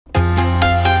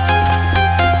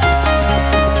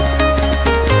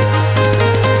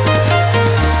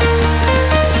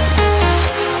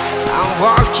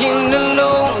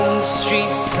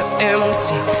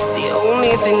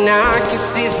thing I can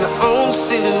see is my own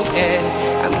silhouette.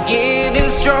 I'm getting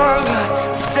stronger,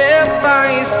 step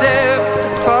by step. The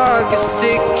clock is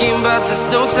ticking, but there's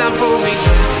no time for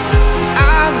regrets.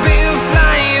 I've been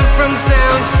flying from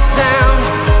town to town,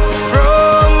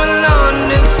 from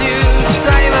London to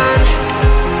Taiwan.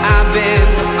 I've been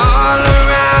all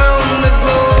around the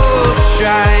globe,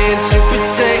 trying to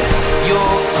protect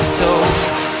your soul.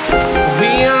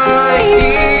 We are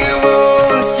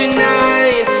heroes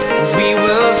tonight. We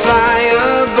will fly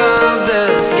above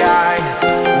the sky.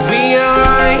 We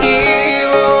are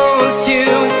heroes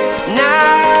tonight.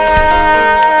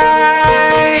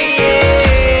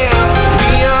 Yeah.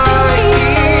 We are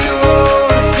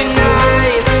heroes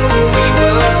tonight. We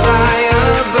will fly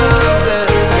above the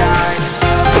sky.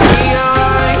 We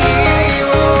are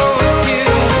heroes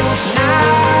tonight.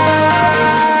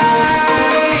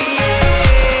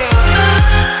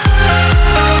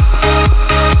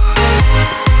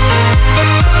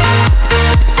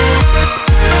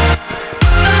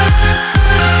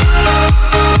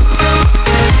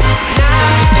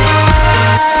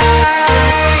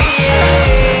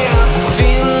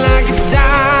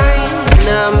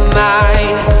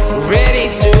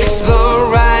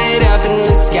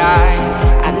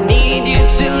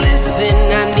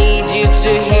 I need you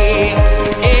to hear,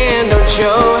 and don't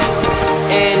show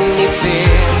any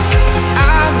fear.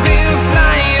 I've been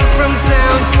flying from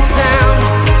town to town,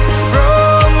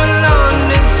 from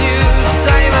London to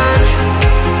Taiwan.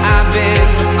 I've been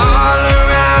all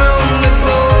around the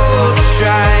globe,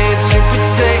 trying to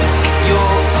protect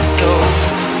your soul.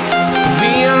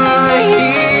 We are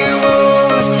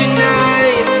heroes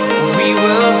tonight. We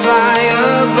will fly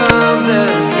above the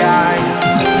sky.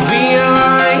 We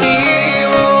are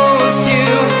heroes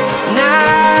tonight.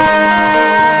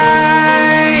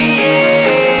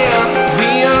 Yeah.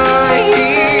 We are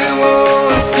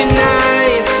heroes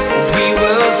tonight. We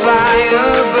will fly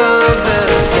above the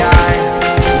sky.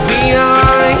 We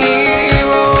are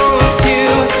heroes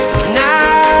tonight.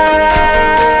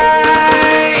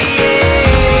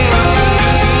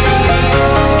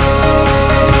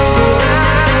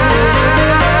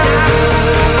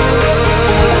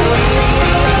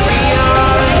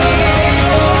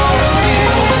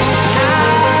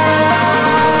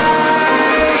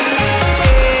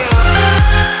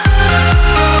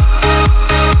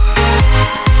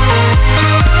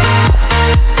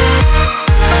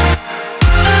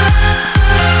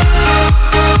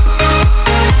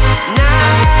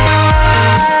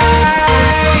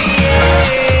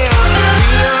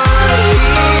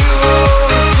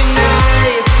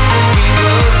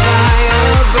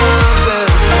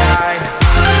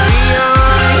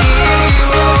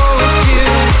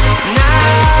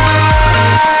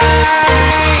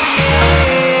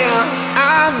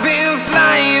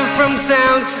 From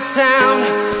town to town,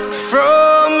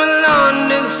 from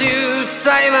London to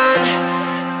Taiwan.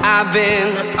 I've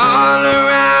been all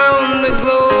around the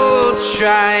globe,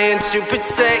 trying to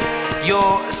protect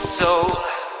your soul.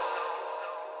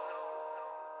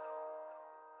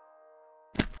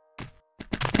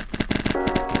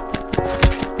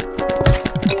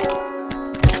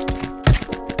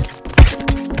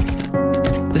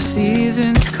 The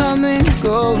seasons come and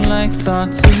go like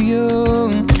thoughts of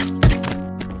you.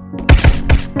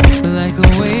 Like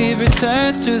a wave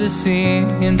returns to the sea,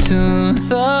 into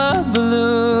the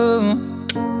blue.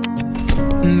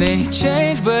 They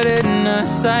change but in a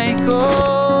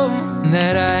cycle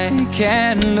that I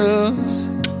can't lose.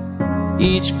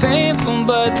 Each painful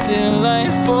but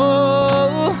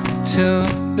delightful to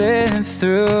live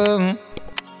through.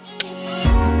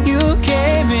 You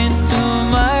came into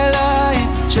my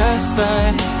life just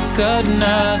like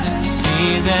another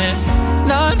season.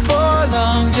 Not for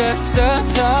long, just a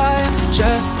time,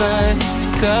 just like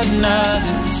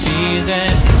another season.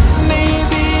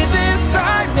 Maybe this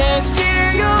time next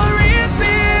year you'll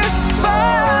reappear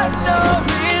for no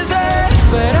reason,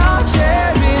 but I'll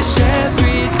cherish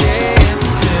every day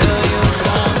until you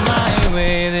come my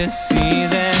way this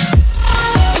season.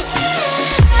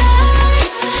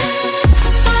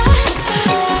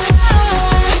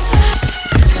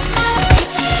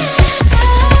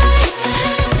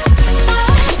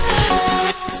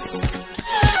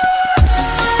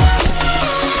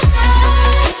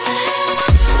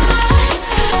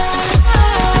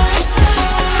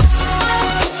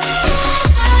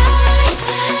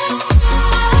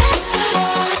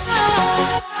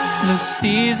 The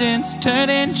seasons turn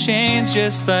and change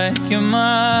just like your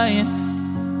mind.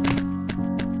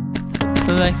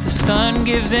 Like the sun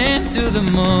gives into the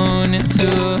moon, into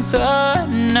the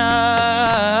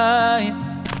night.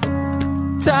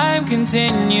 Time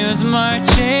continues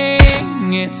marching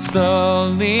along, it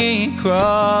slowly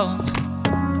crawls.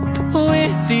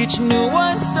 With each new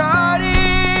one starting,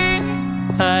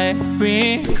 I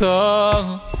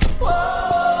recall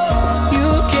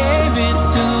you came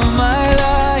into my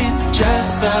life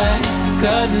just like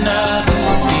another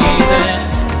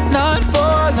season. Not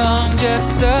for long,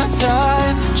 just a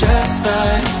time, just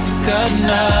like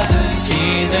another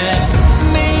season.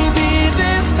 Maybe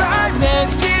this time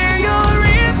next year you'll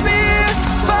reappear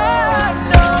for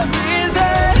no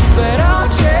reason, but I'll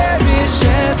cherish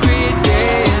every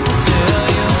day until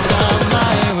you come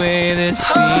my way this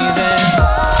season.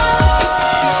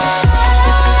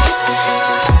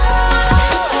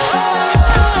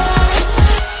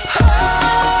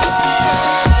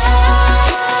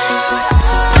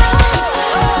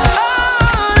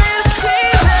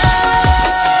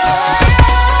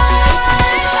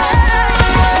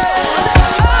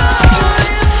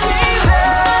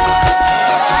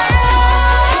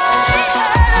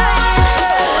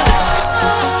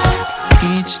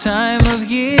 Time of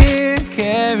year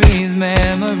carries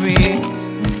memories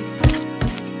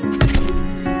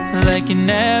like a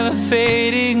never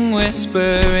fading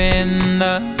whisper in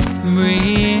the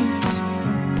breeze.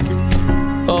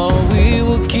 Oh, we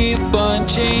will keep on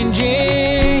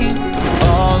changing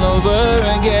all over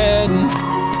again.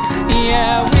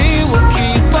 Yeah, we will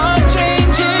keep on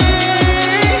changing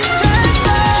just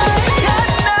like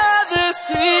another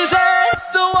season.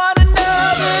 Don't want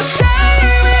another day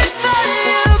without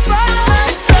you by my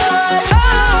side.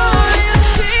 Oh, this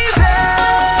season.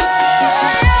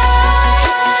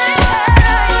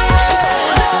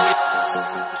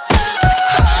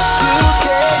 You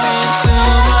came into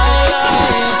my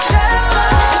life just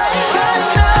like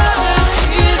another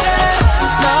season.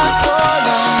 Not for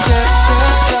long, just a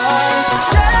time,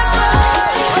 just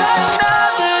like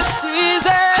another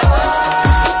season.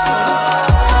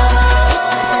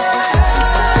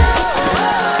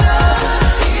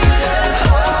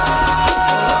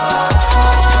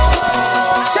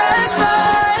 Just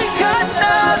like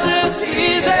another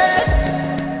season.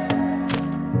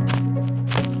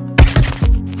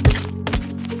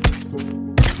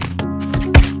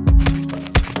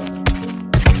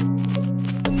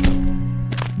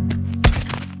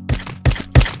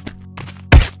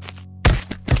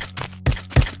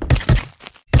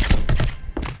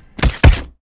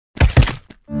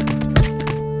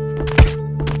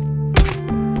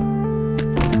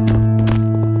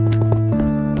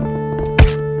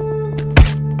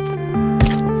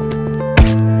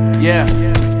 Yeah.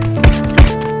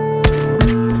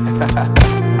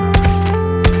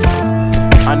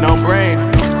 Unknown Brain,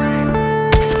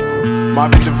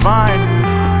 Marvin Divine.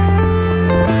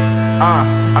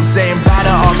 I'm saying bye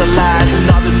to all the lies and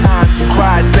all the times you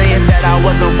cried, saying that I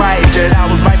wasn't right, yet I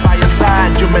was right by your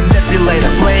side. You manipulator,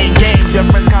 playing games, your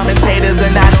friends commentators,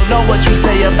 and I don't know what you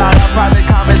say about our private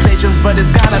conversations, but it's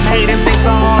got them hating. Thanks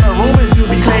to all the rumors you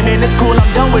be claiming. It's cool,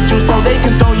 I'm done with you, so they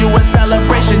can throw you a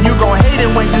celebration. You gon' hate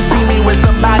it when you see me with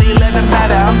somebody living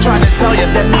better. I'm trying to tell you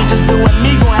that me just doing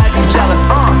me gon' have you jealous.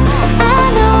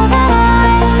 I know that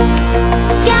I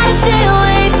gotta stay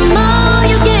away from all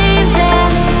your games,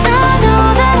 and I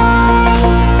know that I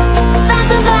found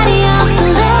somebody else to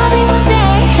love me one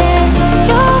day.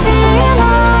 You'll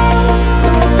realize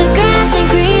the grass ain't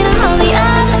greener on the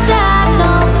other side.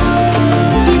 No,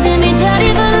 you did me dirty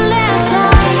for the last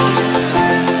time,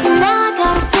 so now I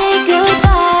gotta say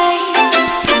goodbye.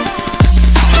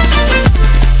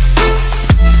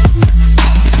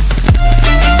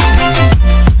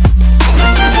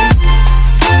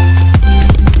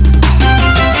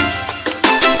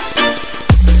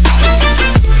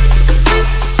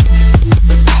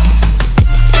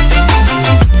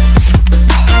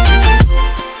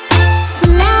 So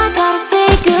now I gotta say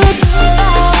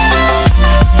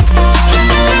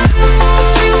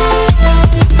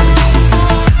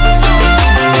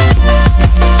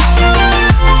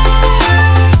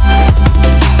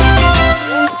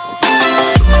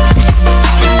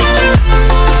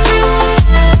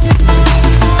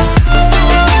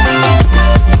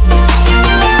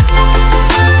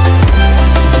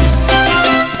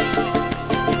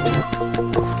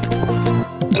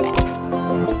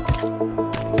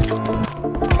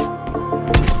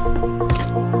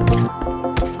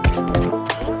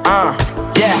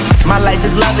Yeah, my life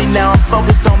is lovely now, I'm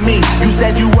focused on me. You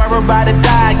said you were about to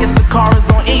die, I guess the car is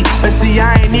on E. But see,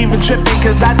 I ain't even tripping,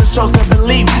 cause I just chose to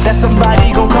believe that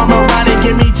somebody gon' come around and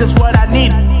give me just what I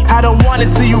need. I don't wanna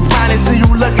see you frowning, see you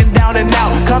looking down and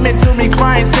out, coming to me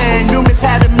crying, saying you miss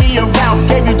having me around.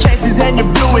 Gave you chances and you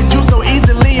blew it, you so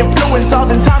easily influenced. All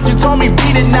the times you told me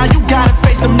beat it, now you gotta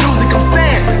face the music. I'm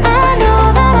saying I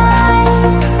know that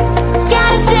I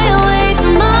gotta stay away from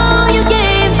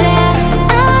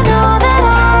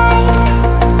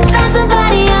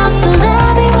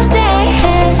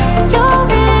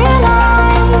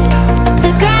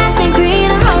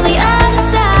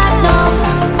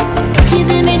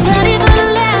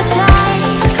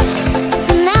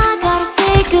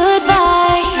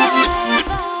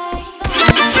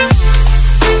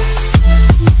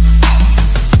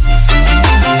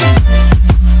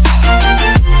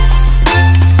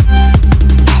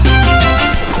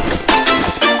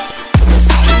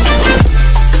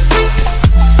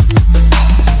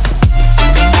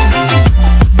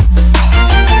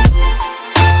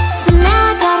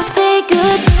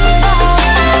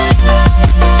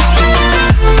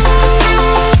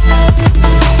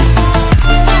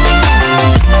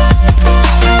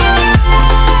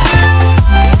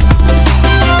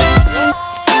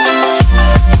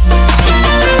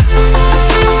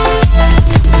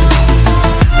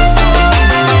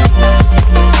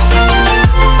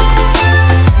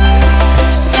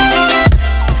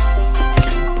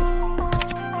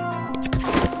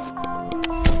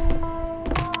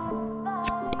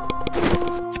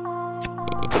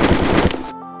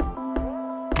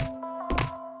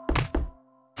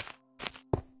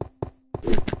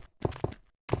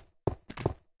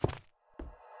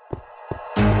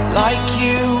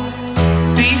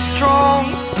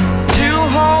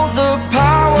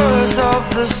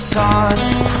of the sun.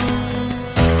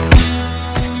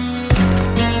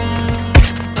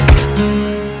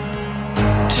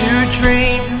 To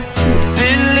dream,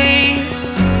 believe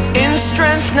in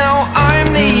strength. Now I'm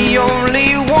the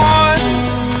only one,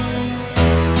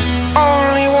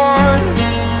 only one.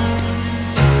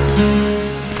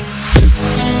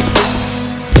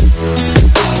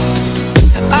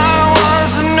 I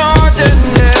was an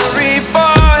ordinary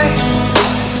boy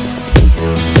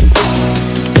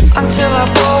until I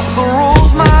broke the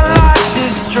rules. My life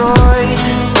destroyed,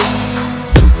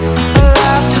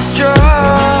 life destroyed.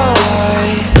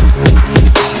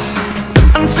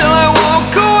 Until I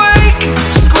woke awake,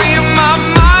 scream my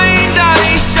mind, I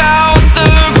shout,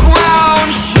 the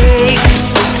ground shakes.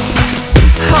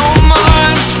 How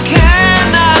much can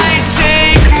I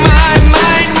take? My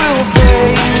mind will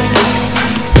break.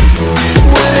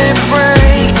 Will it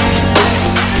break?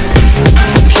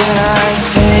 Can I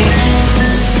take?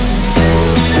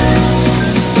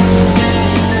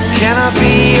 Can I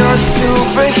be your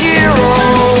superhero?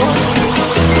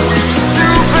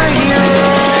 Superhero.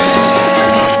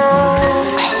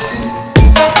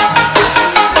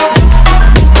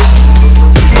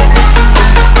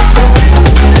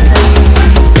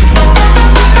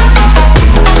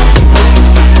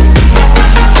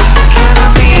 Can I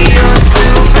be your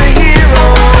superhero?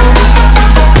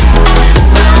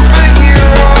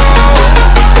 Superhero.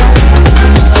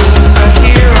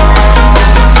 Superhero.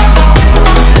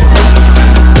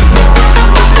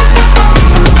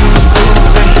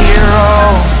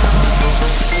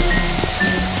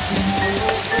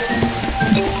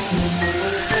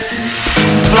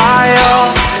 Fly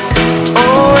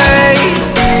away.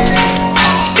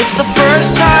 It's the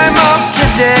first time of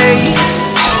today.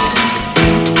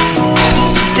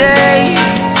 Today.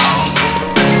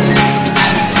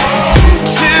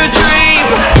 To dream,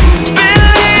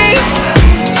 believe.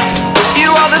 You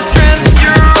are the strength,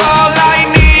 you're all I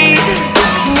need.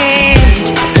 Need.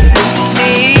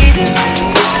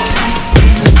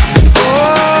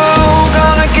 Oh,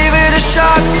 gonna give it a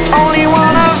shot. Only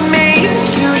one of me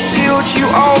to shield you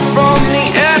all from the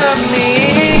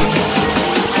enemy.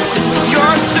 You're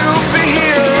a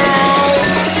superhero.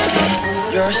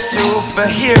 You're a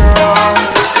superhero.